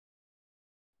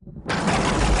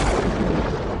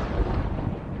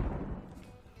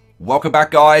Welcome back,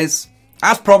 guys.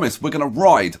 As promised, we're going to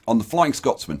ride on the Flying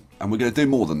Scotsman, and we're going to do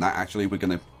more than that. Actually, we're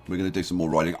going to do some more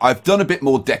riding. I've done a bit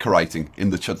more decorating in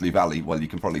the Chudley Valley. Well, you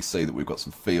can probably see that we've got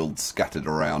some fields scattered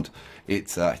around.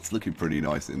 It's looking pretty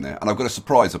nice in there, and I've got a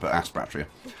surprise up at Aspatria.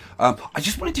 I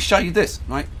just wanted to show you this.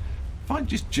 Right, if I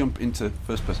just jump into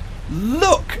first person,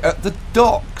 look at the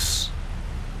docks.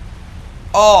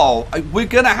 Oh, we're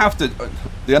going to have to.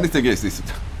 The only thing is,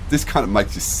 this kind of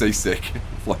makes you seasick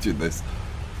watching this.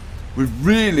 We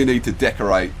really need to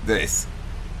decorate this,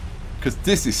 because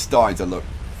this is starting to look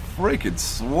freaking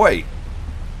sweet.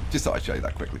 Just thought I'd show you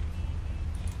that quickly.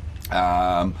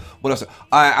 What else? And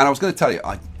I was going to tell you,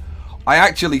 I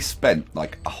actually spent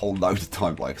like a whole load of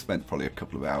time. Like, I spent probably a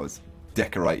couple of hours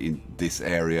decorating this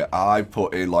area. I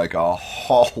put in like a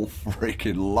whole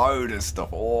freaking load of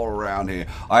stuff all around here.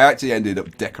 I actually ended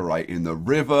up decorating the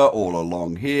river all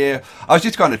along here. I was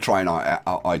just kind of trying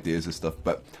out ideas and stuff,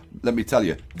 but let me tell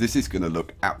you, this is going to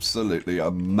look absolutely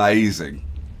amazing.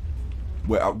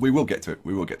 We will get to it.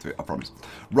 We will get to it, I promise.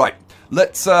 Right,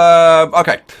 let's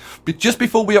okay, but just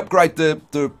before we upgrade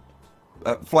the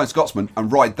Flying Scotsman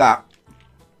and ride that,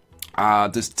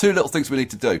 there's two little things we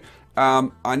need to do.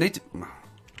 I need to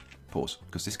pause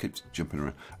because this keeps jumping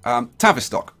around.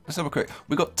 Tavistock. Let's have a quick.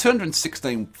 We've got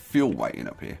 216 fuel waiting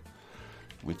up here,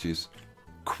 which is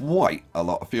quite a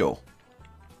lot of fuel.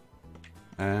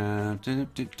 We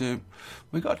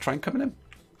got a train coming in.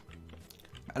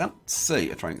 I don't see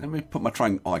a train. Let me put my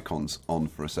train icons on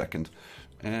for a second.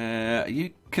 Are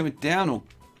you coming down or?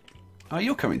 Oh,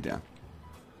 you're coming down.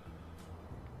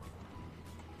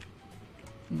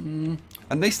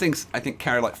 And these things, I think,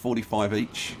 carry like 45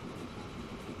 each.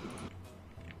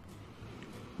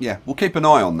 Yeah, we'll keep an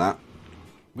eye on that.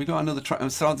 We got another train.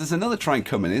 So there's another train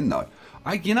coming in, though.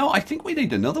 I think we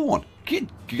need another one.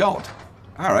 Good God.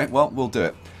 All right, well, we'll do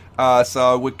it.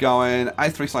 So we're going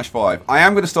A3/5. I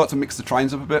am going to start to mix the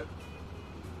trains up a bit.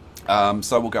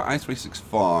 So we'll go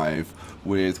A365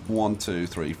 with 1, 2,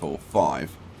 3, 4,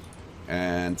 5.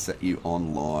 And set you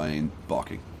on line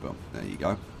barking. Well, there you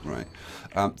go. Right.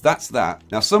 That's that.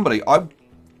 Now, somebody, I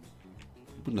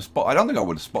wouldn't have spotted. I don't think I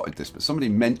would have spotted this, but somebody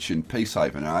mentioned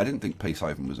Peacehaven. Now, I didn't think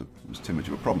Peacehaven was too much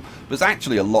of a problem. But there's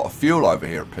actually a lot of fuel over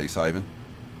here at Peacehaven,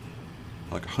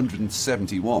 like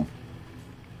 171.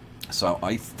 So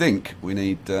I think we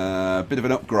need a bit of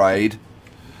an upgrade.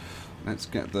 Let's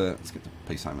get the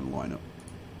Peacehaven line up.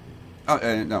 Oh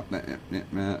no,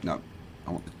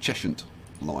 I want the Cheshunt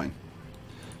line.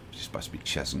 It's supposed to be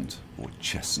Cheshunt or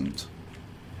Cheshunt.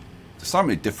 There's so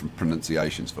many different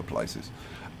pronunciations for places.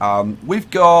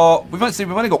 We've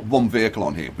only got one vehicle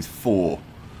on here with 4.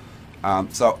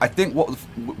 So I think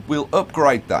we'll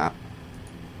upgrade that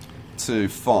to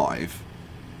 5.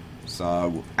 So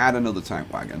we'll add another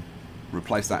tank wagon,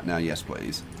 replace that now, yes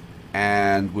please,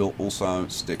 and we'll also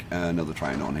stick another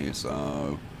train on here.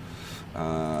 So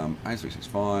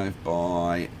A365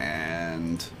 by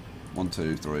and 1,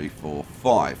 2, 3, 4,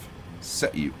 5.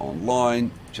 Set you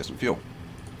online. Chestnut fuel.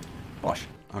 Bosh.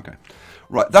 Okay.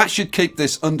 Right. That should keep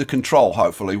this under control,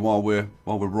 hopefully, while we're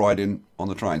riding on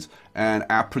the trains. And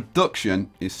our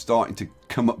production is starting to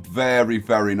come up very,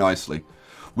 very nicely.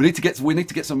 We need to get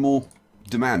some more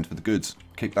demand for the goods.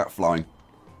 Keep that flowing.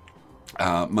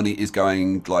 Money is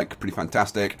going like pretty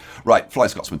fantastic. Right. Flying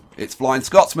Scotsman. It's Flying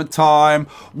Scotsman time.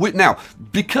 Now,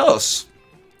 because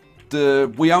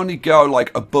we only go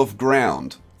like above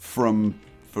ground from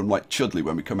like Chudley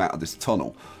when we come out of this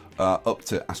tunnel up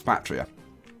to Aspatria.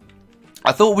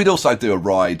 I thought we'd also do a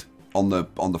ride on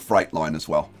the freight line as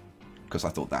well, because I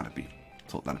thought that'd be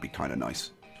kind of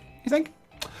nice. You think?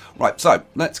 Right. So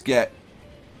let's get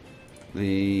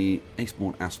the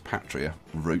Eastbourne Aspatria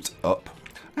route up.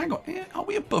 Hang on. Are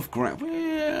we above ground?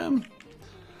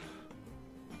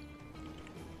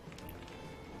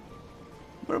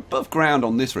 We're above ground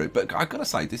on this route, but I've got to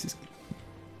say, this is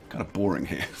kind of boring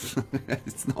here.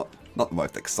 It's not the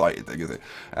most exciting thing, is it?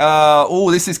 Oh,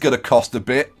 this is going to cost a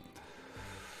bit.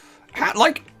 Have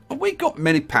we got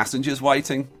many passengers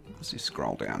waiting? Let's just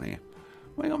scroll down here.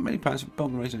 We got many passengers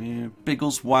waiting here.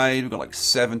 Biggleswade, we've got like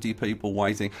 70 people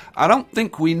waiting. I don't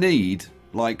think we need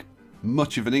like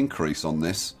much of an increase on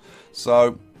this.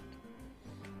 So,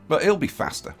 but it'll be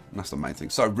faster. That's the main thing.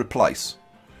 So replace.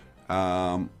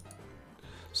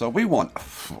 So we want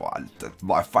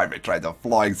my favourite train, the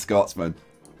Flying Scotsman.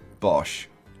 Bosh.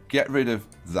 Get rid of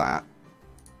that.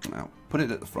 Now, put it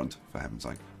at the front, for heaven's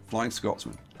sake. Flying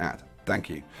Scotsman. Add. Thank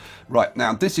you. Right,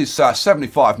 now this is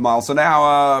 75 miles an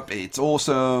hour. It's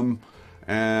awesome.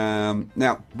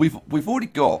 Now, we've already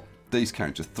got these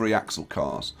counter 3-axle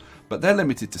cars, but they're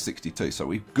limited to 62, so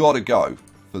we've got to go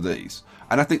for these.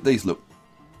 And I think these look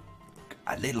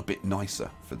a little bit nicer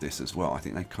for this as well. I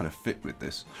think they kind of fit with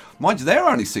this. Mind you, they're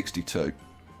only 62.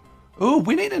 Oh,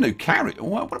 we need a new carrier.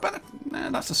 What about that? Nah,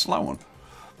 that's a slow one.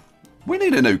 We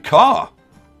need a new car.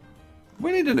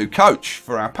 We need a new coach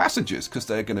for our passengers because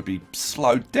they're going to be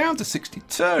slowed down to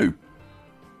 62.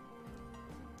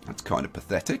 That's kind of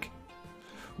pathetic.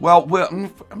 Well,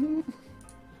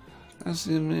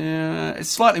 it's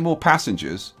slightly more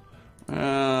passengers.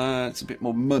 It's a bit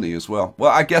more money as well.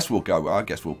 Well, I guess we'll go. I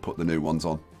guess we'll put the new ones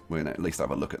on. We're going to at least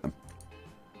have a look at them.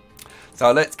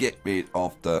 So let's get rid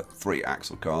of the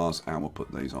 3-axle cars and we'll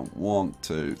put these on. 1,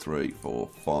 2, 3, 4,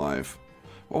 5.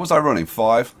 What was I running?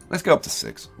 5? Let's go up to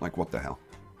 6. Like, what the hell?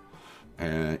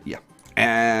 Yeah.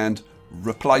 And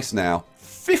replace now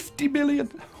 50 million.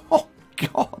 Oh,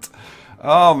 God.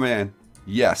 Oh, man.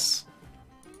 Yes.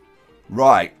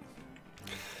 Right.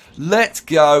 Let's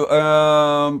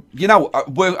go. You know,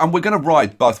 we're going to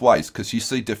ride both ways because you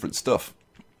see different stuff.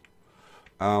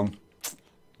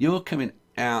 You're coming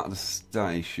out of the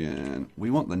station.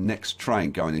 We want the next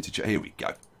train going into... Here we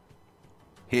go.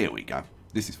 Here we go.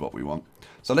 This is what we want.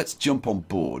 So let's jump on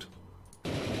board.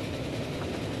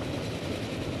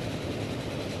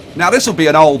 Now this will be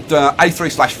an old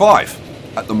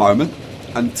A3/5 at the moment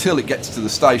until it gets to the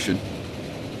station.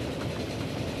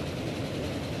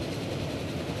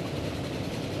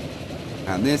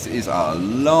 And this is a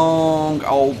long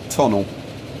old tunnel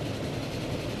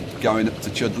going up to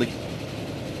Chudley.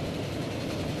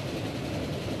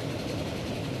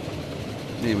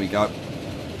 Here we go.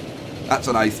 That's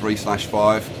an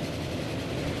A3/5.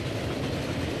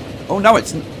 Oh no,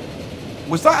 it's...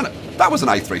 Was that an... That was an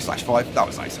A3/5. That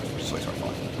was an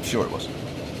A3/5. I'm sure it was.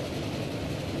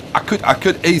 I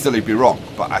could easily be wrong,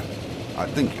 but I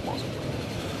think it was.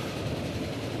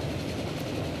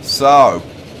 So,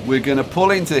 we're going to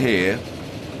pull into here.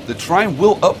 The train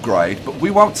will upgrade, but we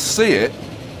won't see it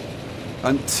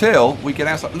until we get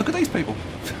outside. Look at these people.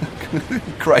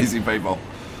 Crazy people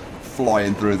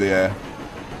flying through the air.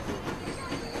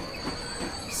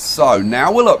 So,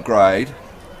 now we'll upgrade.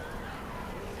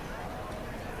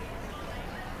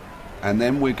 And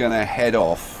then we're going to head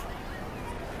off.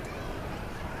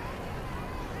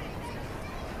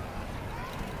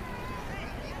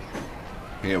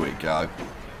 Here we go.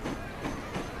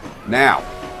 Now,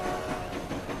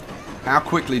 how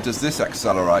quickly does this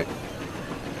accelerate?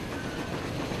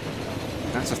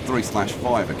 That's a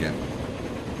 3/5 again.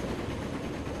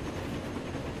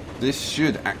 This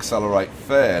should accelerate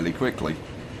fairly quickly.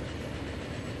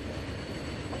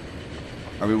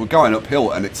 I mean, we're going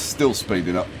uphill and it's still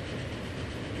speeding up.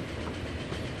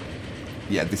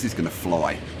 Yeah, this is going to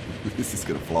fly. This is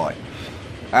going to fly.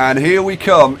 And here we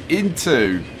come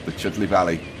into the Chudley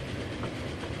Valley.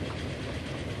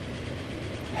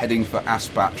 Heading for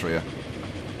Aspatria.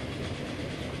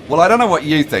 Well, I don't know what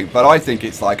you think, but I think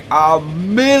it's like a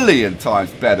million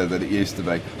times better than it used to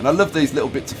be. And I love these little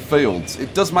bits of fields.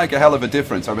 It does make a hell of a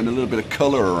difference having a little bit of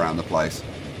colour around the place.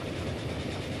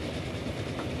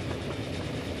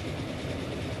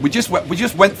 We just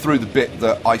went through the bit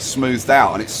that I smoothed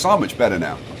out, and it's so much better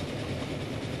now.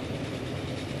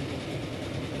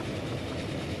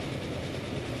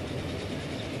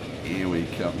 Here we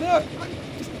come. Look,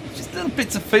 just little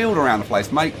bits of field around the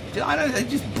place, mate. I don't know, they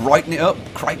just brighten it up,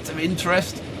 create some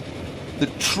interest. The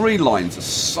tree lines are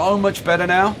so much better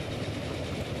now.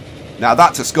 Now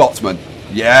that's a Scotsman.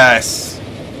 Yes.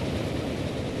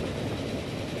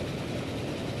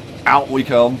 Out we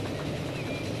come.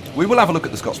 We will have a look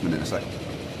at the Scotsman in a sec.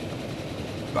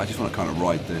 But I just want to kind of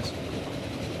ride this.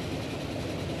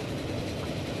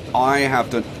 I have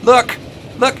done... Look!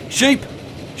 Look! Sheep!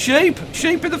 Sheep!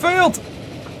 Sheep in the field!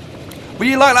 Were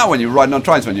you like that when you were riding on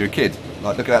trains when you were a kid?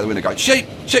 Like looking out the window going, sheep!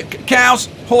 Sheep! Cows!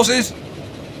 Horses!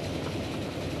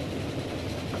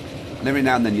 And every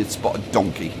now and then you'd spot a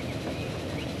donkey.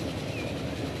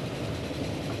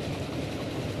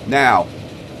 Now,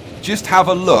 just have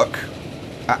a look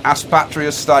at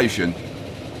Aspatria Station,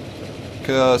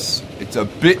 because it's a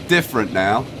bit different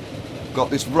now.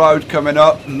 Got this road coming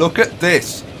up. Look at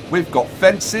this. We've got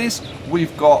fences.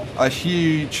 We've got a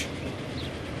huge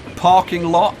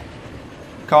parking lot,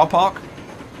 car park.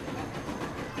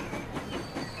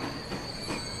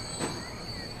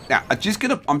 Now I'm just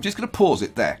gonna pause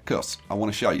it there because I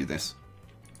want to show you this,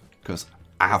 because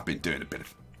I have been doing a bit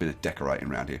of decorating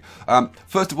around here.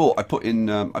 First of all, I put in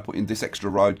this extra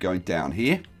road going down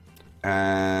here,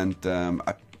 and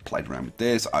I played around with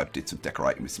this. I did some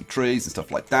decorating with some trees and stuff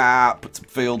like that, put some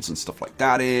fields and stuff like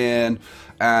that in,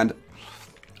 and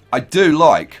I do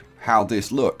like how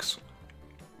this looks.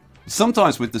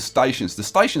 Sometimes with the stations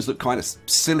look kind of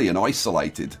silly and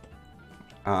isolated,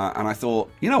 and I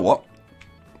thought, you know what,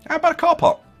 How about a car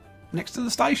park next to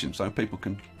the station so people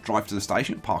can drive to the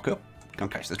station, park up, go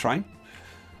and catch the train?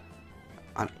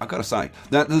 And I've got to say,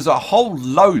 now there's a whole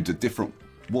load of different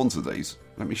ones of these.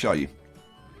 Let me show you.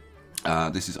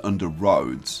 This is under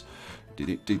roads.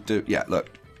 Yeah,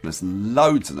 look, there's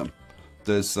loads of them.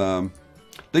 There's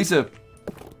these are,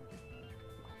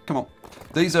 come on,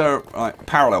 these are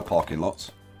parallel parking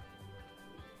lots.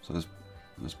 So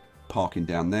there's parking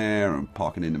down there and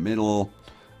parking in the middle,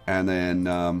 and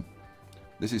then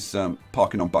this is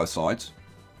parking on both sides,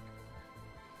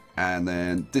 and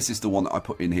then this is the one that I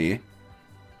put in here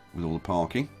with all the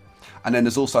parking, and then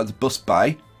there's also the bus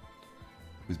bay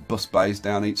with bus bays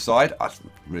down each side. I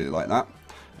really like that.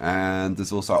 And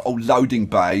there's also loading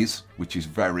bays, which is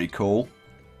very cool.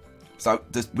 So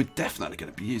we're definitely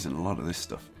going to be using a lot of this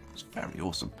stuff. It's very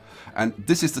awesome. And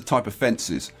this is the type of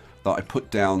fences that I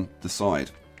put down the side.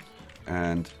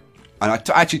 And I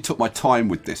actually took my time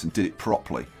with this and did it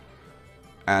properly.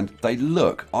 And they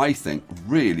look, I think,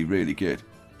 really, really good.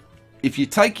 If you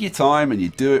take your time and you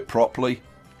do it properly,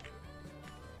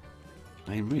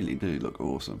 they really do look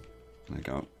awesome. They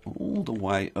go all the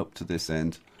way up to this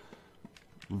end,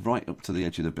 right up to the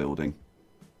edge of the building.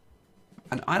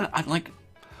 And I like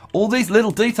all these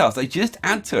little details. They just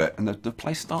add to it, and the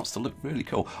place starts to look really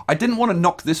cool. I didn't want to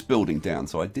knock this building down,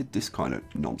 so I did this kind of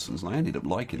nonsense, and I ended up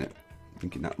liking it.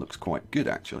 Thinking that looks quite good,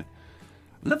 actually.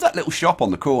 I love that little shop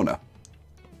on the corner.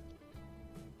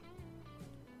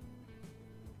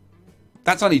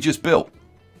 That's only just built.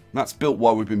 That's built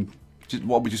while we've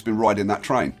just been riding that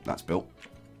train. That's built.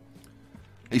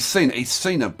 He's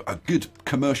seen a good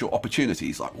commercial opportunity.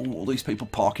 He's like, oh, all these people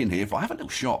park in here. If I have a little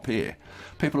shop here,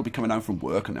 people will be coming home from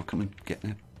work and they'll come and get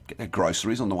their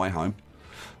groceries on the way home.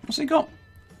 What's he got?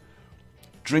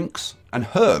 Drinks and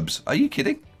herbs. Are you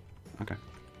kidding? Okay.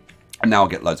 And now I'll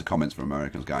get loads of comments from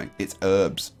Americans going, it's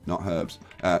herbs, not herbs.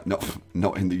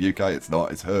 Not in the UK, it's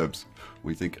not. It's herbs.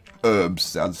 We think herbs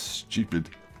sounds stupid.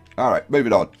 All right,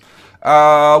 moving on.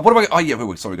 What am I? Oh yeah,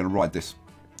 sorry, we're going to ride this.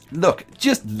 Look,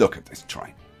 just look at this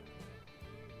train.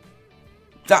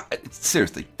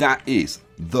 Seriously, that is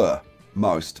the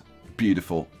most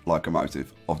beautiful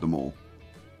locomotive of them all.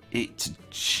 It's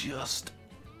just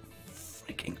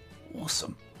freaking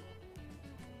awesome.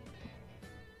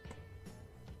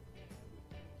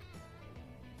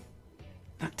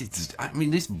 I mean,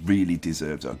 this really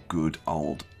deserves a good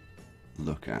old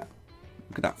look at.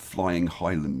 Look at that flying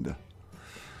Highlander.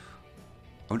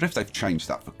 I wonder if they've changed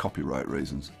that for copyright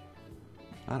reasons.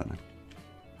 I don't know.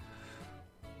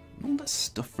 All that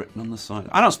stuff written on the side.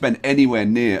 I don't spend anywhere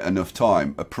near enough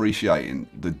time appreciating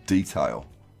the detail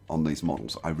on these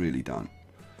models. I really don't.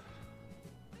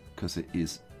 Because it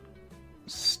is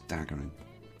staggering.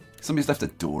 Somebody's left a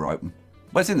door open.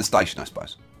 Well, it's in the station, I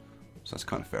suppose. So that's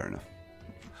kind of fair enough.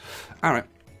 Alright.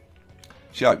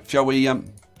 Shall we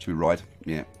ride?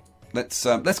 Yeah. Let's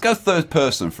go third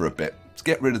person for a bit. Let's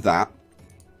get rid of that.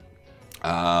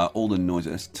 All the noise.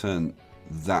 Let's turn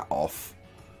that off.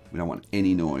 We don't want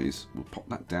any noise. We'll pop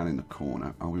that down in the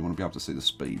corner. Oh, we want to be able to see the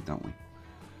speed, don't we?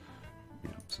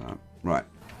 Yeah, so, right.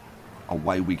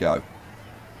 Away we go.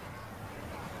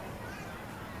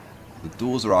 The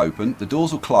doors are open. The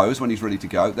doors will close when he's ready to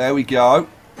go. There we go.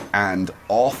 And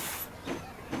off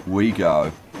we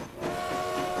go.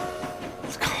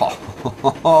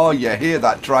 Oh, you hear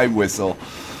that train whistle.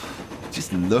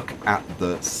 Just look at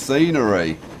the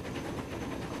scenery.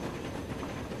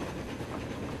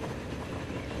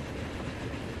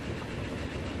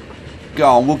 Go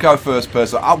on, we'll go first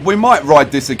person. We might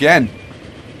ride this again.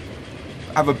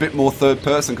 Have a bit more third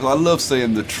person because I love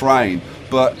seeing the train.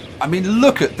 But, I mean,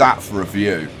 look at that for a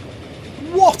view.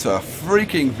 What a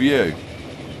freaking view.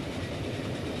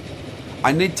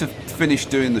 I need to finish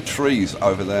doing the trees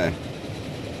over there.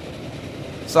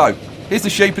 So, here's the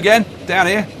sheep again, down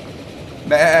here.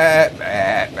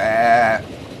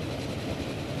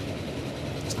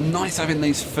 It's nice having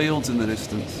these fields in the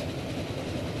distance.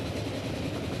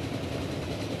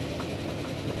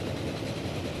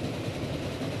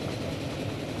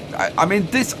 I mean,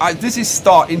 this is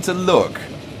starting to look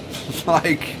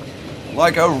like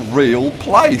a real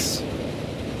place.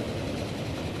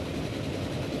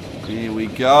 Here we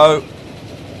go.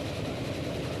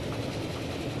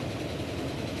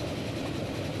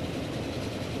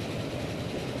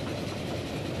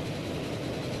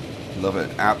 Love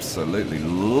it. Absolutely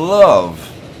love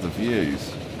the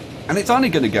views. And it's only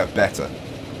going to get better.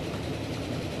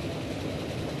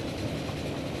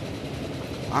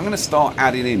 I'm going to start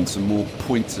adding in some more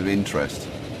points of interest.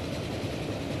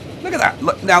 Look at that.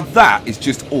 Look, now that is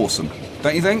just awesome.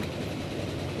 Don't you think?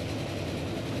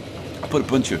 I put a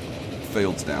bunch of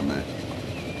fields down there.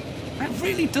 It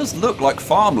really does look like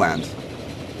farmland.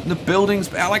 And the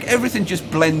buildings, like everything just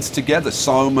blends together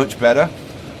so much better.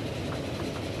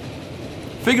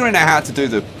 Figuring out how to do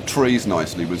the trees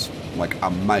nicely was like a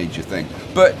major thing.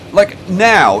 But like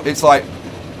now, it's like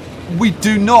we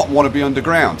do not want to be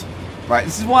underground. Right?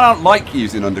 This is why I don't like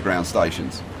using underground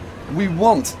stations. We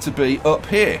want to be up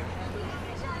here.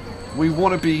 We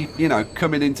want to be, you know,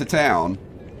 coming into town,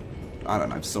 I don't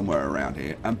know, somewhere around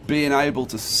here, and being able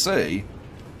to see,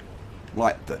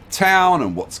 like, the town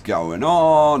and what's going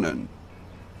on and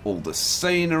all the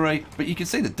scenery. But you can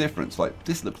see the difference. Like,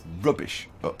 this looks rubbish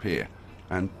up here,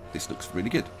 and this looks really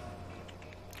good.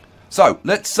 So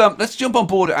let's jump on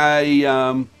board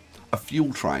a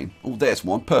fuel train. Oh, there's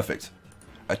one. Perfect.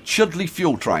 A Chudley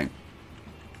fuel train.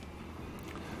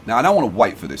 Now, I don't want to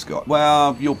wait for this guy.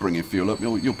 Well, you're bringing fuel up.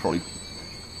 You'll probably...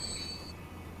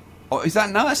 Oh, is that...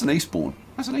 No, that's an Eastbourne.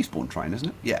 That's an Eastbourne train, isn't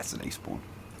it? Yeah, it's an Eastbourne.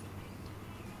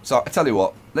 So, I tell you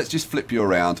what. Let's just flip you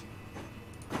around.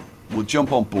 We'll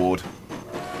jump on board.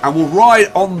 And we'll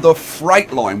ride on the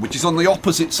freight line, which is on the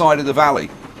opposite side of the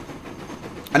valley.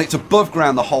 And it's above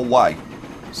ground the whole way.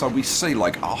 So, we see,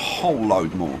 like, a whole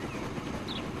load more.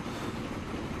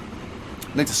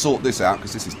 I need to sort this out,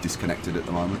 because this is disconnected at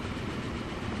the moment.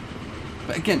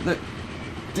 But again, look,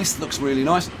 this looks really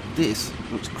nice. This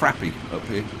looks crappy up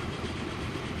here.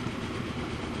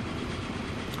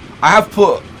 I have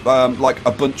put like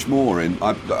a bunch more in.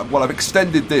 Well, I've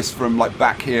extended this from like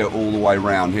back here all the way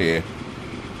around here.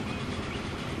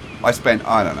 I spent,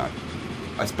 I don't know,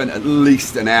 I spent at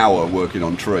least an hour working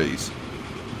on trees.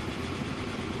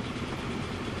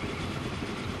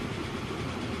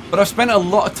 But I've spent a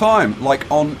lot of time like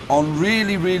on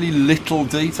really, really little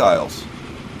details.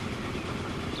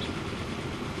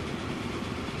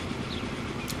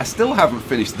 I still haven't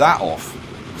finished that off.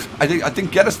 I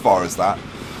didn't get as far as that.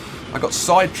 I got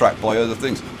sidetracked by other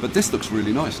things. But this looks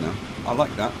really nice now. I like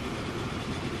that.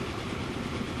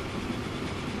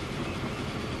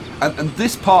 And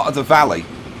this part of the valley,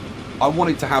 I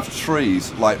wanted to have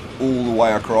trees like all the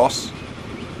way across.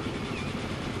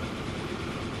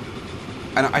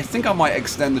 And I think I might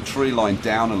extend the tree line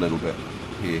down a little bit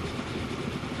here.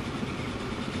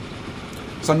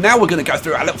 So now we're going to go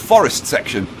through our little forest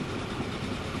section.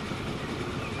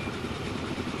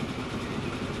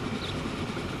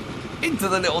 Into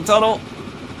the little tunnel.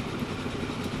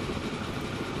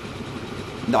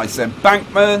 Nice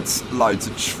embankments, loads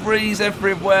of trees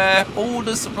everywhere. Oh,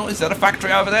 there's some, is that a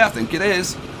factory over there? I think it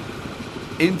is.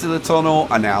 Into the tunnel,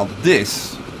 and now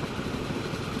this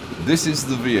is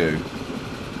the view.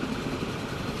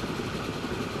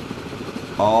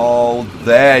 Oh,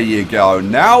 there you go.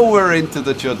 Now we're into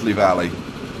the Chudley Valley.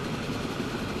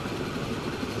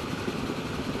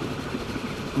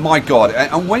 My God,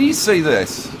 and when you see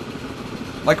this,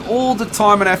 like all the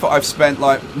time and effort I've spent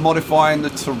like modifying the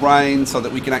terrain so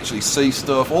that we can actually see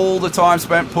stuff, all the time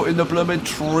spent putting the blooming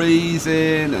trees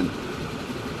in, and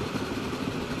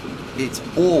it's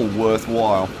all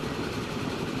worthwhile.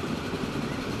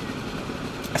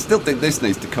 I still think this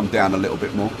needs to come down a little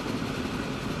bit more.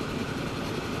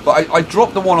 But I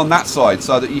dropped the one on that side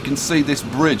so that you can see this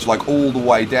bridge like all the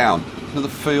way down. Another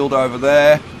field over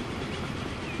there.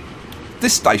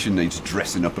 This station needs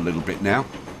dressing up a little bit now.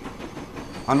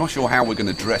 I'm not sure how we're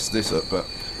going to dress this up, but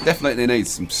definitely needs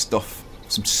some stuff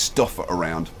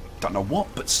around. Don't know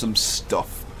what, but some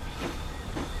stuff.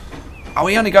 Oh,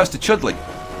 he only goes to Chudley.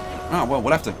 Oh well,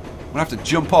 we'll have to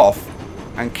jump off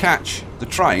and catch the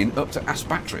train up to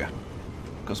Aspatria,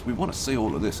 because we want to see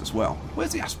all of this as well.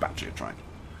 Where's the Aspatria train?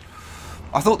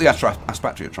 I thought the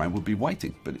Aspatria train would be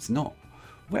waiting, but it's not.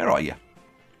 Where are you?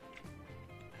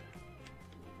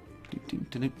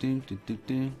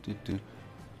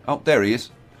 Oh, there he is.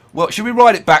 Well, should we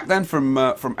ride it back then from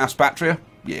Aspatria?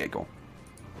 Yeah, go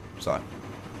on.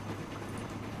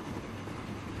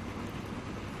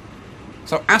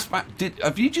 So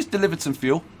have you just delivered some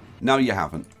fuel? No, you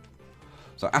haven't.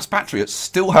 So Aspatria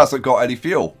still hasn't got any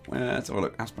fuel. Let's have a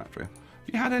look. Aspatria. Have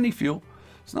you had any fuel?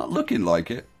 It's not looking like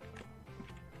it.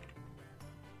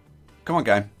 Come on,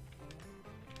 game.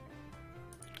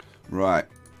 Right.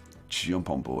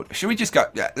 Jump on board. Should we just go?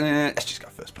 Yeah, let's just go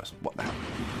first person. What the hell?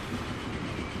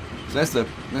 So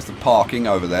there's the parking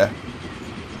over there.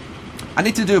 I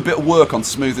need to do a bit of work on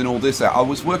smoothing all this out. I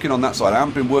was working on that side. I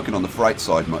haven't been working on the freight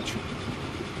side much.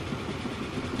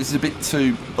 This is a bit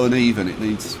too uneven. It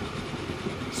needs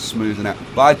smoothing out.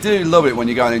 But I do love it when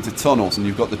you're going into tunnels and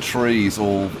you've got the trees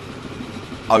all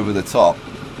over the top.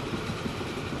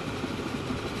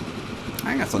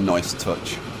 I think that's a nice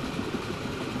touch.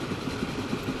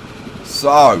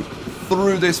 So,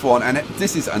 through this one, and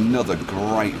this is another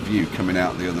great view coming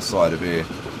out the other side of here.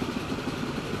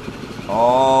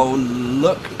 Oh,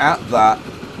 look at that.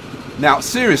 Now,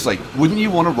 seriously, wouldn't you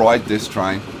want to ride this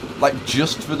train? Like,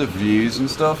 just for the views and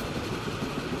stuff?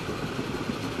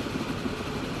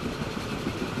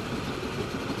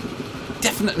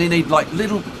 Definitely need, like,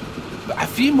 a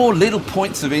few more little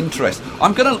points of interest.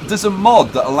 There's a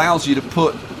mod that allows you to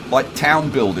put, like, town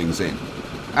buildings in.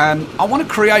 And I want to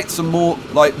create some more,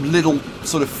 like, little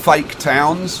sort of fake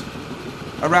towns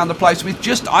around the place with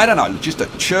just, I don't know, just a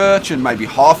church and maybe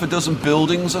half a dozen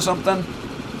buildings or something.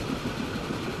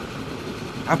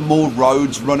 Have more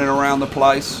roads running around the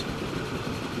place.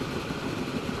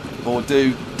 Or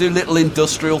do little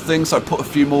industrial things, so put a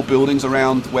few more buildings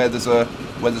around where there's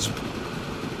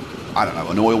I don't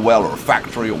know, an oil well or a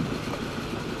factory or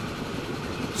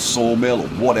sawmill or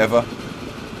whatever.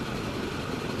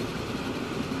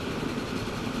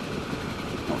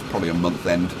 That's probably a month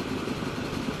end.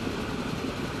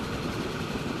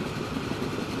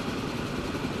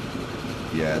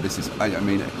 Yeah, this is, I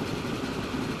mean,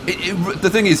 the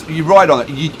thing is, you ride on it,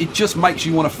 it just makes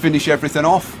you want to finish everything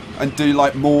off and do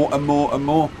like more and more and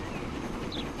more.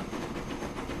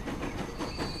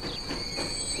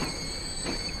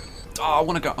 Oh, I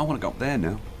want to go up there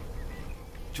now. Do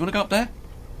you want to go up there?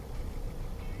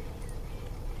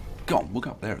 Go on, we'll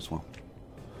go up there as well.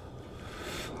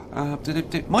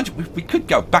 Mind you, we could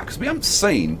go back because we haven't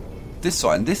seen this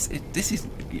side. And this is.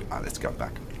 Let's go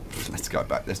back. Let's go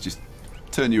back. Let's just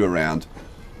turn you around.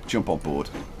 Jump on board.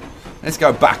 Let's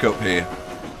go back up here.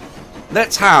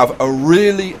 Let's have a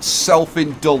really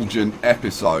self-indulgent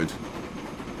episode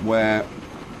where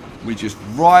we just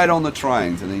ride on the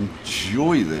trains and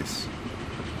enjoy this.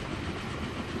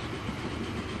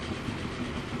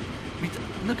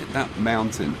 Look at that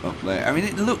mountain up there. I mean,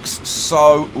 it looks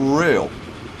so real.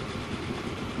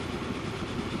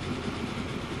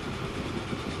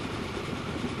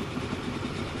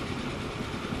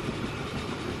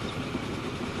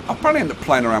 I'll probably end up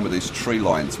playing around with these tree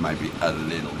lines maybe a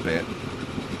little bit.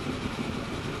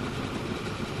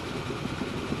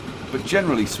 But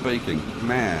generally speaking,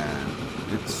 man,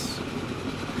 it's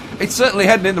certainly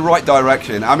heading in the right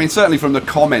direction. I mean, certainly from the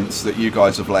comments that you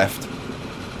guys have left,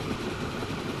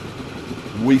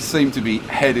 we seem to be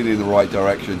heading in the right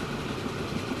direction.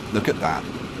 Look at that.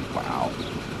 Wow.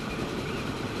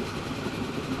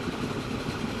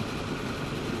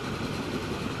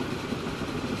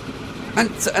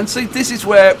 And see, this is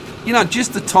where, you know,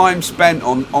 just the time spent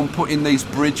on putting these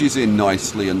bridges in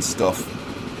nicely and stuff.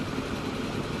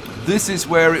 This is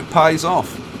where it pays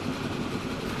off.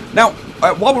 Now,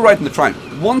 while we're riding the train,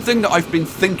 one thing that I've been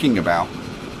thinking about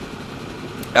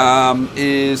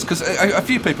is, because a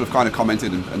few people have kind of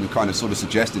commented and kind of sort of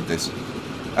suggested this,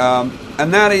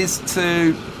 and that is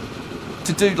to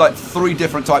do like 3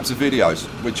 different types of videos,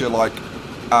 which are like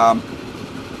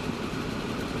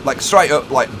straight up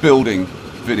like building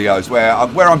videos where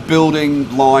I'm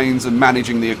building lines and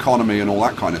managing the economy and all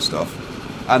that kind of stuff,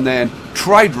 and then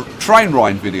train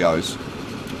ride videos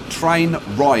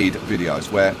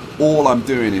where all I'm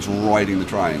doing is riding the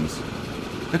trains.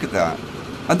 Look at that.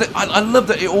 And I love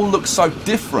that it all looks so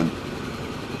different.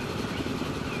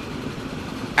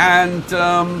 And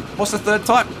what's the third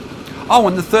type? Oh,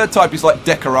 and the third type is like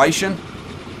decoration.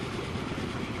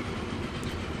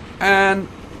 And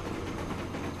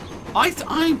I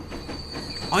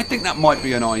think that might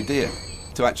be an idea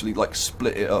to actually like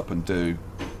split it up and do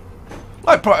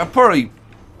like probably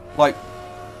like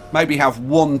maybe have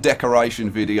 1 decoration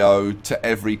video to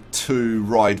every 2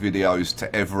 ride videos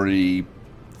to every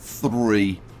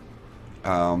 3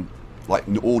 like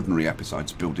ordinary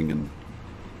episodes, building and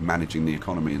managing the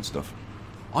economy and stuff.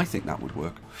 I think that would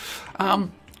work.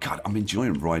 God, I'm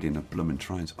enjoying riding the blooming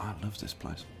trains. I love this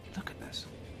place. Look at this.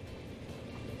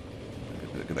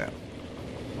 Look at that.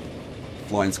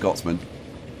 Flying Scotsman.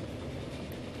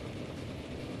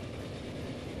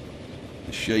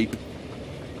 The sheep.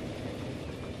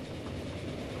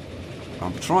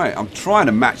 I'm trying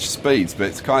to match speeds, but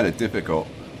it's kind of difficult.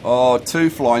 Oh, 2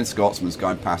 Flying Scotsmans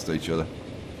going past each other.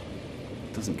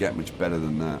 Doesn't get much better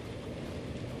than that.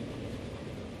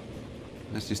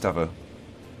 Let's just have a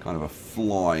kind of a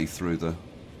fly through the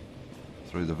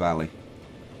valley.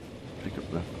 Pick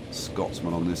up the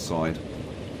Scotsman on this side.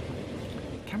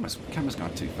 Camera's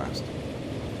going too fast.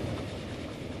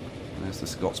 There's the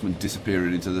Scotsman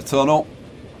disappearing into the tunnel.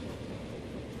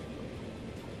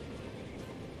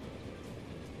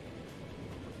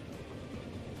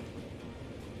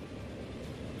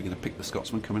 We're going to pick the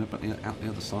Scotsman coming up out the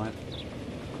other side.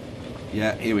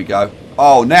 Yeah, here we go.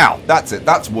 Oh, now that's it.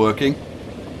 That's working.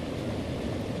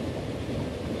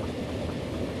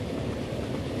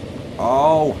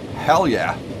 Oh, hell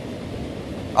yeah.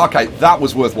 Okay, that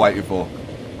was worth waiting for.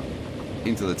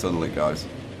 Into the tunnel it goes.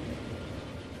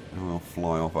 And we'll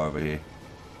fly off over here.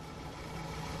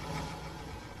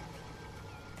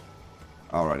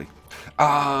 Alrighty.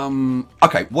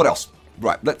 Okay, what else?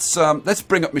 Right, let's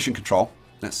bring up mission control.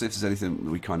 Let's see if there's anything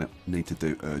we kind of need to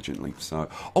do urgently. So,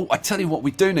 oh, I tell you what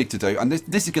we do need to do, and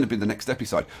this is going to be the next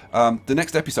episode. The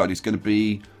next episode is going to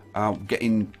be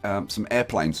getting some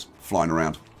airplanes flying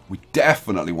around. We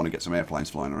definitely want to get some airplanes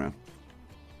flying around.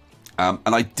 And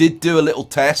I did do a little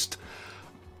test,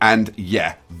 and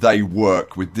yeah, they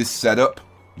work with this setup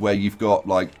where you've got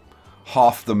like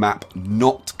half the map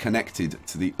not connected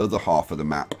to the other half of the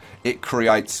map. It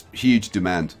creates huge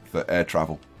demand for air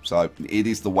travel. So it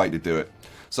is the way to do it.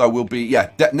 So we'll be,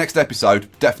 yeah, next episode,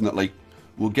 definitely,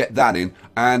 we'll get that in.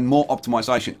 And more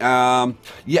optimization.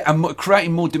 Yeah, and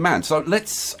creating more demand. So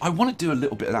I want to do a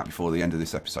little bit of that before the end of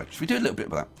this episode. Should we do a little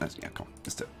bit of that? Yeah, come on,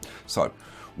 let's do it. So,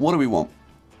 what do we want?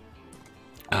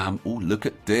 Oh, look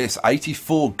at this.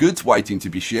 84 goods waiting to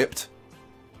be shipped.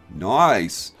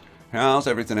 Nice. How's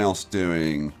everything else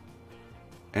doing?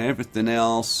 Everything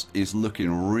else is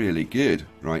looking really good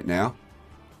right now.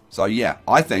 So yeah,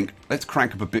 I think let's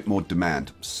crank up a bit more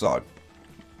demand. So,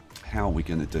 how are we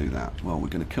going to do that? Well, we're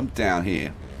going to come down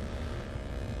here.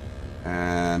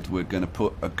 And we're going to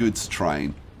put a goods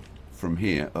train from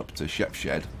here up to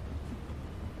Shepshed.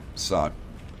 So,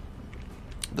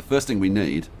 the first thing we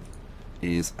need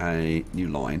is a new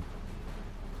line,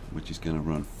 which is going to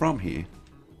run from here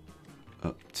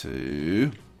up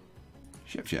to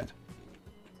Shepshed.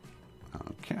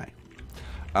 Okay.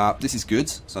 This is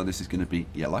goods, so this is going to be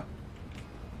yellow.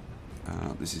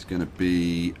 This is going to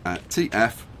be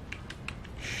TF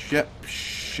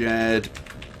Shepshed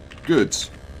goods.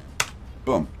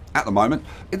 Boom. At the moment,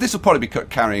 this will probably be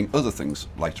carrying other things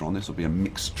later on. This will be a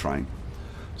mixed train.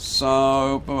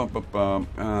 So,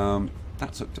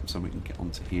 that's hooked up so we can get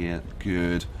onto here.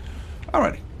 Good.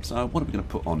 Alrighty. So, what are we going to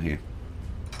put on here?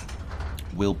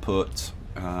 We'll put.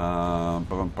 Well,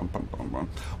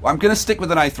 I'm going to stick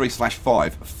with an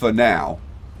A3/5 for now,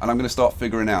 and I'm going to start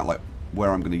figuring out like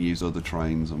where I'm going to use other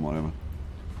trains and whatever,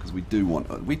 because we do want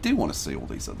to see all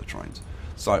these other trains.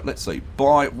 So let's see.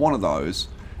 Buy one of those,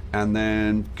 and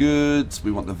then goods.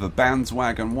 We want the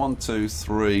Verbandswagen. 1, 2,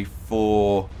 3,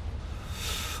 4.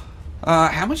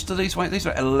 How much do these weigh? These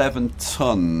are 11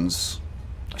 tons.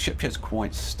 Shipshed's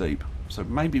quite steep, so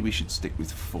maybe we should stick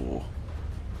with 4.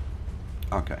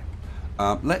 Okay.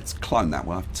 Let's clone that.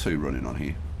 We'll have 2 running on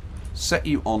here. Set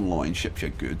you online,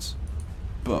 Shipshed goods.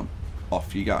 Boom.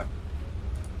 Off you go.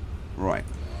 Right.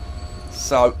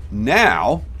 So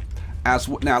now, let's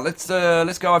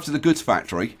go over to the goods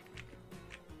factory.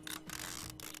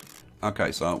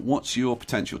 Okay. So what's your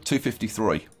potential?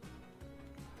 253.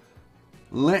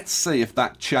 Let's see if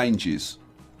that changes.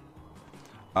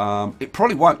 It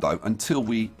probably won't though until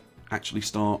we actually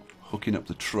start hooking up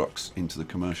the trucks into the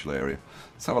commercial area.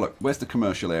 Let's have a look. Where's the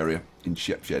commercial area in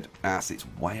Shepshed? It's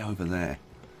way over there.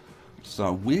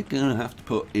 So we're going to have to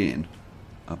put in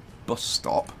a bus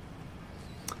stop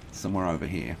somewhere over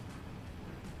here.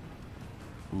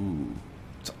 Ooh,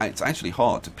 it's actually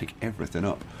hard to pick everything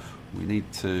up. We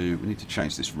need to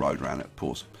change this road around it.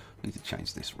 Pause. We need to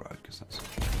change this road because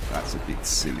that's a bit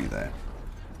silly there.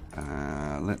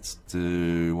 Let's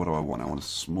do. What do I want? I want a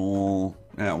small.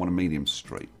 Yeah, I want a medium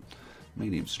street.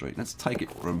 Medium street. Let's take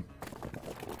it from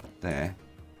there.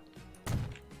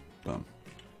 Boom.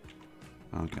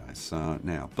 Okay, so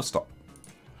now bus stop.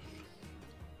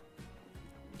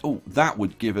 Oh, that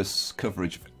would give us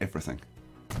coverage of everything.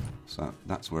 So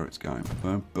that's where it's going.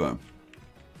 Boom, boom.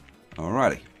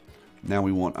 Alrighty. Now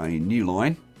we want a new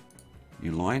line.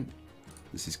 New line.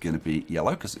 This is going to be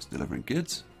yellow because it's delivering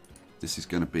goods. This is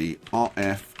going to be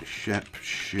RF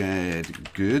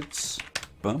Shepshed goods.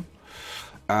 Boom.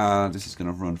 This is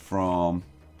going to run from...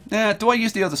 Yeah, do I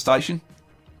use the other station?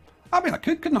 I mean, I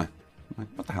could, couldn't I?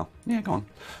 What the hell? Yeah, go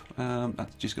on.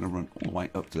 That's just going to run all the way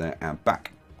up to there and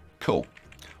back. Cool.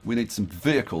 We need some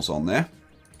vehicles on there.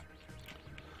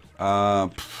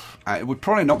 We're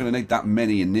probably not going to need that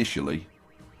many initially.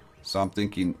 So I'm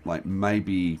thinking, like,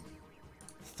 maybe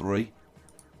 3.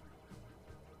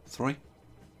 3?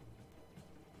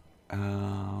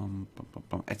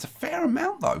 It's a fair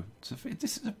amount, though.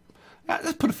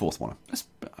 Let's put a 4th one on. Let's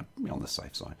be on the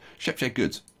safe side. Shepshed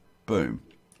goods. Boom.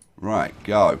 Right,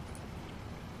 go.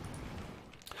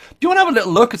 Do you want to have a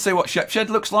little look and see what Shepshed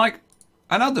looks like?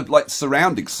 I know the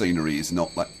surrounding scenery is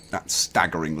not like that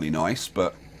staggeringly nice,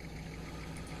 but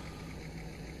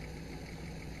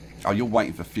oh, you're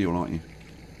waiting for fuel, aren't you?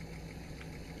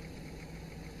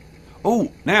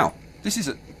 Oh, now these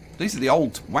are the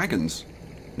old wagons.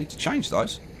 Need to change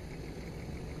those.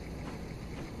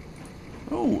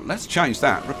 Oh, let's change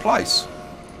that. Replace.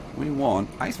 We want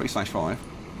A3/5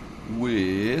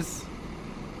 with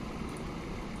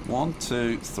 1,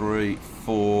 2, 3,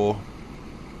 4.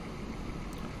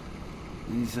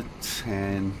 These are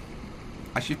 10.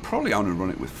 I should probably only run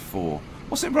it with 4.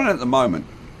 What's it running at the moment?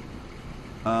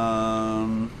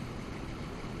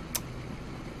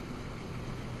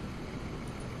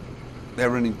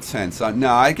 They're running 10. So,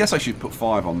 no, I guess I should put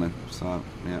 5 on them. So,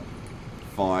 yeah.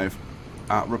 5.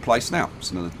 Replace now.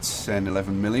 It's another 10,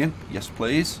 11 million. Yes,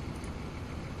 please.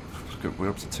 We're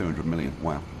up to 200 million.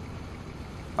 Wow.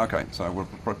 Okay, so we're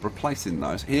replacing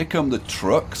those. Here come the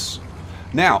trucks.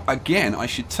 Now, again, I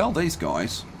should tell these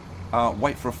guys,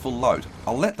 wait for a full load.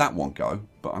 I'll let that one go,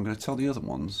 but I'm going to tell the other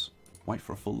ones, wait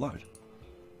for a full load.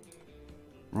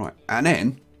 Right, and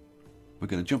then we're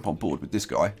going to jump on board with this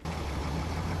guy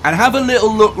and have a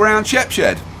little look round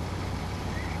Shepshed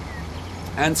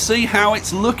and see how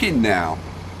it's looking now.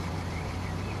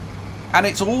 And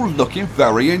it's all looking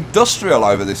very industrial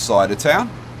over this side of town.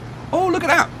 Oh, look at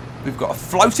that. We've got a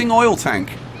floating oil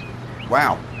tank.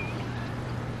 Wow.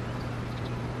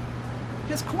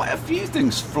 There's quite a few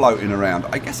things floating around.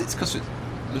 I guess it's because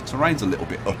the terrain's a little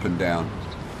bit up and down.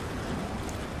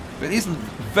 But it is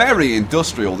very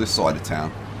industrial, this side of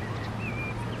town.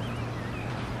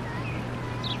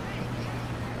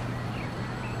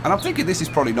 And I'm thinking this is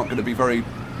probably not going to be very...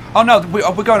 Oh no,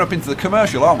 we're going up into the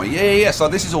commercial, aren't we? Yeah. So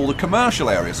this is all the commercial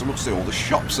area. So we'll see all the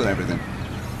shops and everything.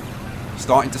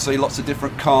 Starting to see lots of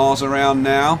different cars around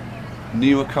now.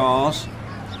 Newer cars.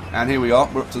 And here we are.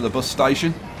 We're up to the bus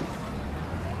station.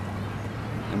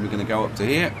 And we're going to go up to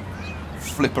here.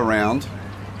 Flip around.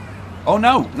 Oh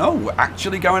no, we're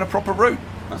actually going a proper route.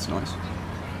 That's nice.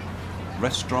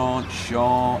 Restaurant,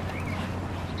 shop.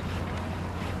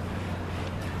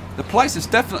 The place has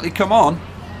definitely come on.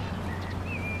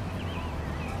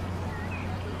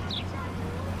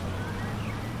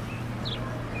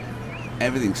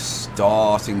 Everything's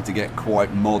starting to get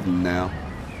quite modern now.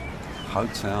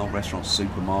 Hotel, restaurant,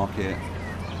 supermarket.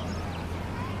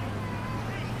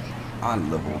 I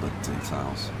love all the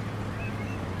details.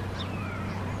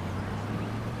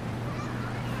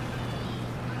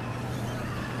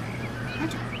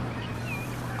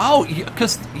 Oh,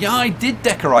 because yeah, I did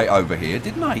decorate over here,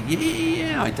 didn't I?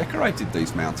 Yeah, I decorated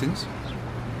these mountains.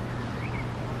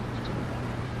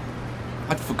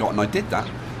 I'd forgotten I did that.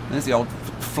 There's the old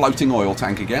floating oil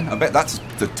tank again. I bet that's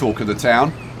the talk of the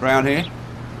town around here.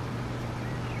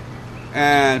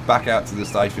 And back out to the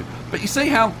station. But you see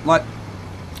how, like,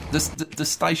 the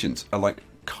stations are, like,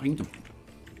 kind of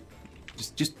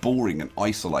just boring and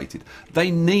isolated. They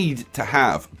need to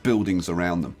have buildings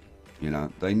around them. You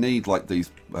know, they need, like,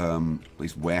 these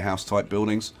warehouse type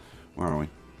buildings. Where are we?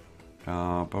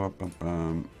 No,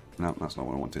 that's not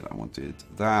what I wanted. I wanted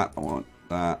that. I want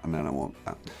that, and then I want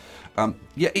that.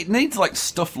 Yeah, it needs like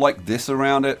stuff like this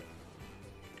around it.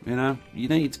 You know, you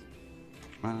need.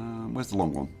 Where's the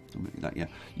long one? That, yeah,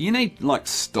 you need like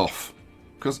stuff,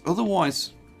 because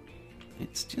otherwise,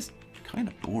 it's just kind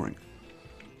of boring.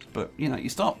 But you know, you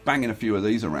start banging a few of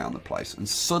these around the place, and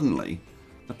suddenly,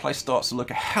 the place starts to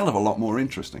look a hell of a lot more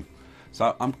interesting.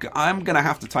 So I'm going to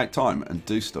have to take time and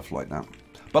do stuff like that.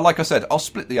 But like I said, I'll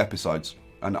split the episodes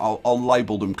and I'll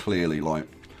label them clearly, like,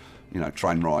 you know,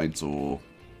 train rides or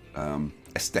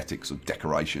aesthetics or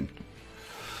decoration.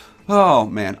 Oh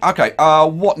man. Okay.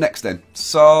 What next then?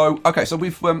 So okay. So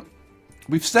we've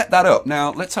set that up.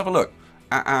 Now let's have a look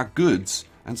at our goods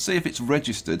and see if it's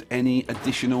registered any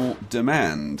additional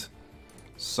demand.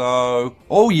 So,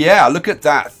 oh yeah, look at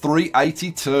that,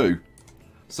 382.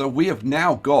 So we have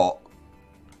now got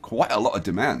quite a lot of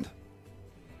demand.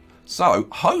 So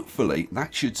hopefully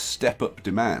that should step up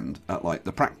demand at like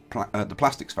the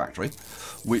plastics factory,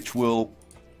 which will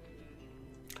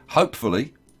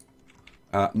hopefully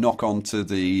knock on to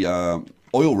the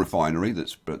oil refinery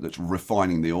that's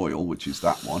refining the oil, which is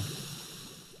that one.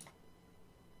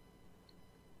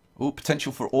 Oh,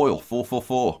 potential for oil,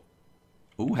 444.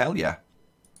 Oh, hell yeah.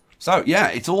 So, yeah,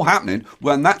 it's all happening.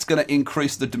 Well, and that's going to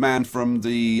increase the demand from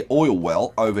the oil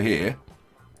well over here.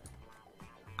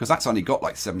 Because that's only got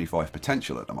like 75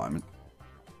 potential at the moment.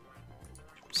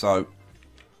 So,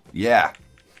 yeah.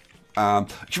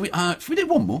 Should we do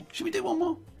one more? Should we do one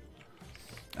more?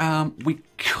 We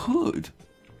could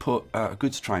put a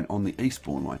goods train on the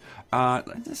Eastbourne line.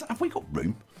 Have we got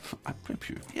room? I'm pretty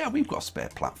sure. Yeah, we've got a spare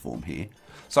platform here.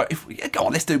 So, if we go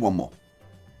on, let's do one more.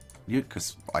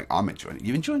 Because I'm enjoying it.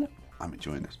 You enjoying it? I'm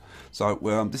enjoying this. So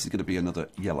this is going to be another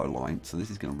yellow line. So this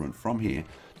is going to run from here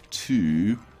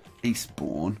to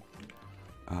Eastbourne.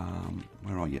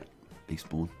 Where are you?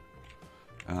 Eastbourne.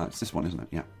 It's this one, isn't it?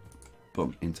 Yeah.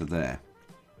 Boom, into there.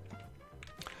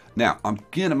 Now, I'm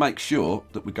going to make sure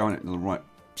that we're going into the right...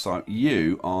 So,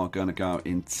 you are going to go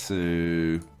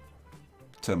into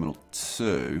Terminal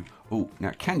 2. Oh,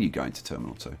 now, can you go into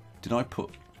Terminal 2? Did I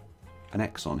put an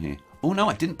X on here? Oh, no,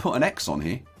 I didn't put an X on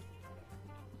here.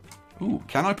 Ooh,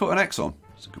 can I put an X on?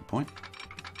 That's a good point.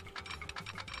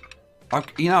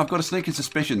 I've got a sneaking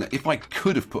suspicion that if I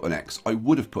could have put an X, I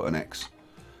would have put an X.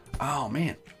 Oh,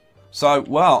 man. So,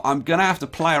 well, I'm going to have to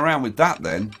play around with that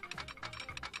then.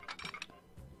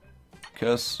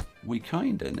 Because we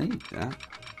kind of need that.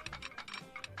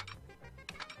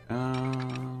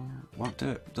 Won't do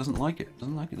it. Doesn't like it.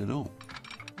 Doesn't like it at all.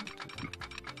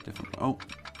 Different. Oh.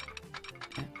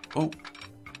 Oh.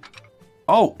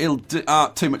 Oh, it'll do...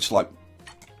 too much slope.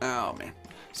 Oh, man.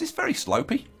 Is this very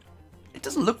slopey? It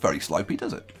doesn't look very slopey,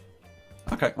 does it?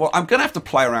 Okay, well, I'm going to have to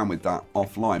play around with that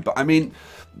offline. But, I mean,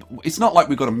 it's not like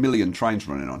we've got a million trains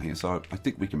running on here. So I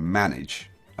think we can manage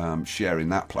sharing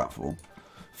that platform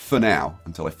for now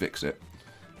until I fix it.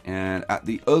 And at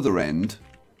the other end...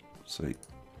 Let's see.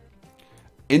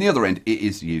 In the other end, it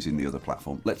is using the other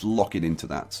platform. Let's lock it into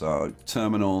that. So,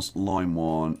 terminals, line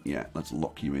 1. Yeah, let's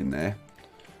lock you in there.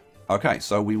 Okay,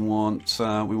 so we want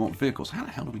vehicles. How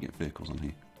the hell do we get vehicles on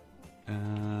here?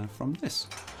 From this.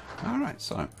 All right,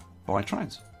 so buy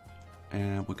trains.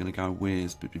 And we're going to go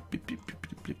with...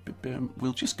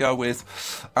 We'll just go with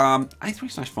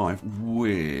A3/5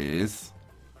 with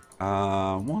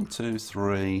 1, 2,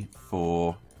 3,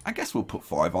 4. I guess we'll put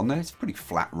 5 on there. It's a pretty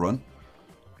flat run.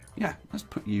 Yeah, let's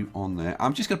put you on there.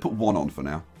 I'm just going to put 1 on for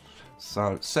now.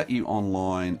 So set you on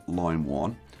line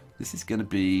 1. This is going to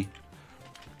be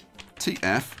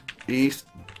TF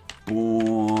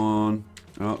Eastbourne.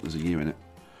 Oh, there's a U in it.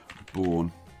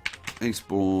 Bourne.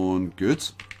 Eastbourne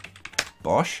goods.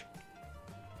 Bosh.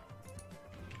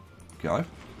 Go.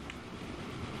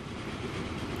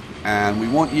 And we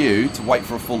want you to wait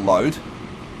for a full load.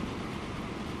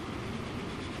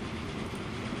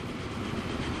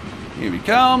 Here he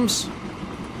comes.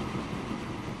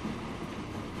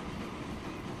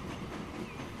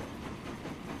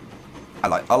 I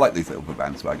like these little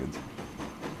Brabants wagons.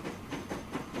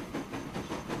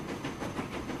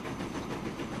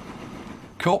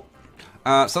 Cool.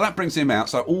 So that brings him out.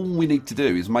 So all we need to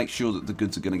do is make sure that the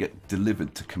goods are going to get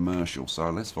delivered to commercial.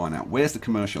 So let's find out. Where's the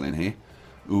commercial in here?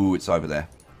 Ooh, it's over there.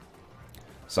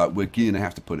 So we're going to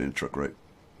have to put in a truck route.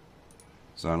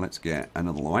 So let's get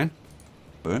another line.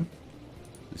 Boom.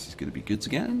 This is going to be goods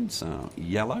again. So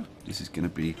yellow. This is going to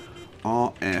be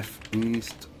RF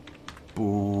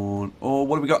Eastbourne. Oh,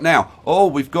 what have we got now? Oh,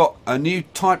 we've got a new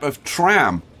type of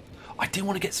tram. I do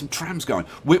want to get some trams going.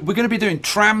 We're going to be doing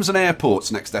trams and airports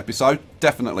next episode.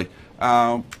 Definitely. If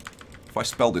I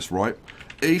spell this right.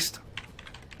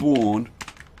 Eastbourne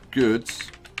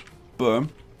goods. Boom.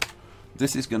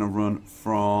 This is going to run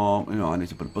from... Oh, I need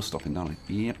to put a bus stop in, don't I?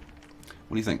 Yep.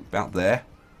 What do you think? About there?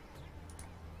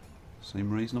 Seem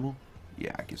reasonable?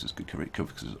 Yeah, it gives us good cover. It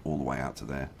covers us all the way out to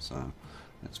there. So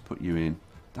let's put you in.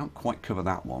 Don't quite cover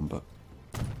that one, but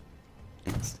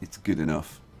it's good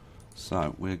enough.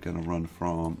 So we're going to run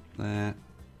from there,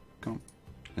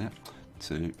 yeah,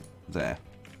 to there.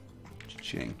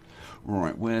 Ching.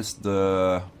 Right, where's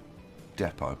the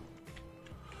depot?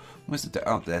 Where's the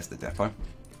oh, there's the depot.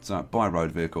 So buy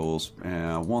road vehicles.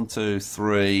 1, 2,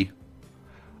 3.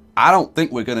 I don't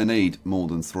think we're going to need more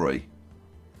than 3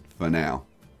 for now.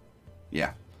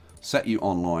 Yeah. Set you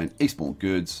online, Eastbourne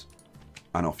goods,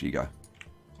 and off you go.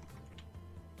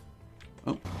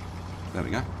 Oh, there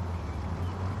we go.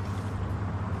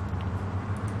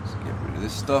 Let's get rid of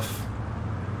this stuff.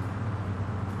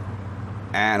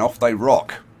 And off they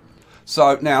rock.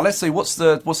 So now let's see what's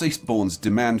Eastbourne's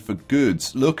demand for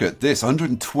goods. Look at this,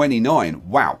 129.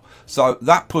 Wow. So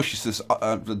that pushes us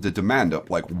the demand up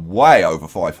like way over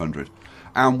 500,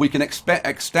 and we can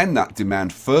extend that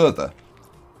demand further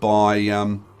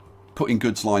by putting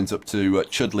goods lines up to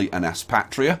Chudley and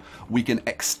Aspatria. We can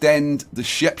extend the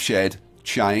Shepshed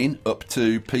chain up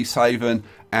to Peacehaven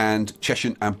and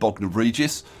Cheshire and Bognor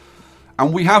Regis,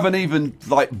 and we haven't even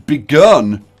like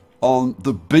begun on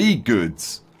the B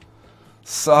goods.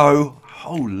 So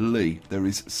holy, there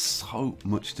is so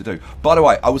much to do. By the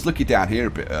way, I was looking down here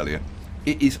a bit earlier.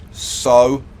 It is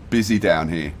so busy down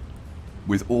here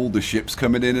with all the ships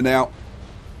coming in and out.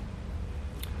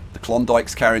 The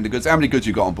Klondike's carrying the goods. How many goods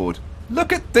you got on board?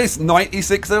 Look at this,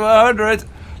 96 of 100.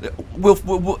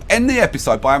 We'll end the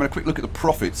episode by having a quick look at the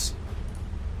profits.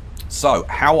 So,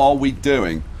 how are we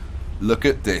doing? Look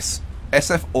at this.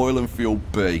 SF Oil and Fuel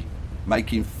B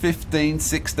making 15,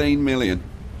 16 million.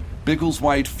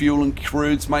 Biggleswade Fuel and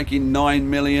Crude's making 9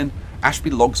 million.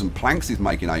 Ashby Logs and Planks is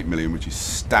making 8 million, which is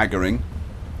staggering.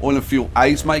 Oil and fuel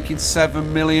A's making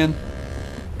 7 million.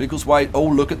 Biggleswade, oh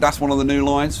look at, that's one of the new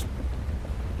lines.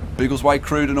 Biggleswade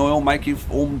crude and oil making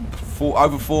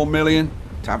over 4 million.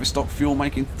 Tavistock fuel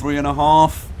making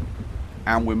 3.5.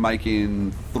 And we're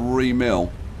making 3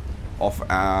 mil off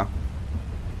our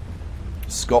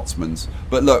Scotsmans.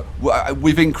 But look,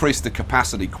 we've increased the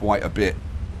capacity quite a bit.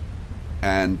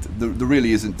 And there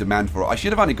really isn't demand for it. I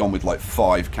should have only gone with like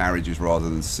 5 carriages rather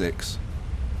than 6.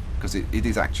 Because it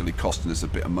is actually costing us a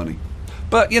bit of money.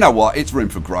 But you know what? It's room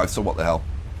for growth, so what the hell.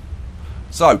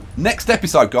 So, next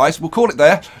episode, guys. We'll call it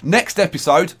there. Next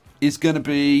episode is going to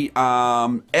be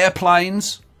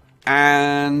airplanes.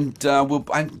 And we'll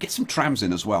get some trams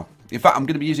in as well. In fact, I'm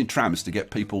going to be using trams to get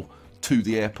people to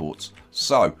the airports.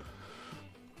 So,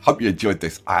 hope you enjoyed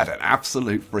this. I had an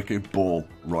absolute freaking ball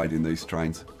riding these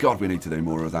trains. God, we need to do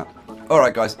more of that.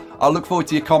 Alright guys, I'll look forward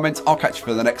to your comments. I'll catch you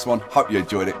for the next one. Hope you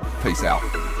enjoyed it. Peace out.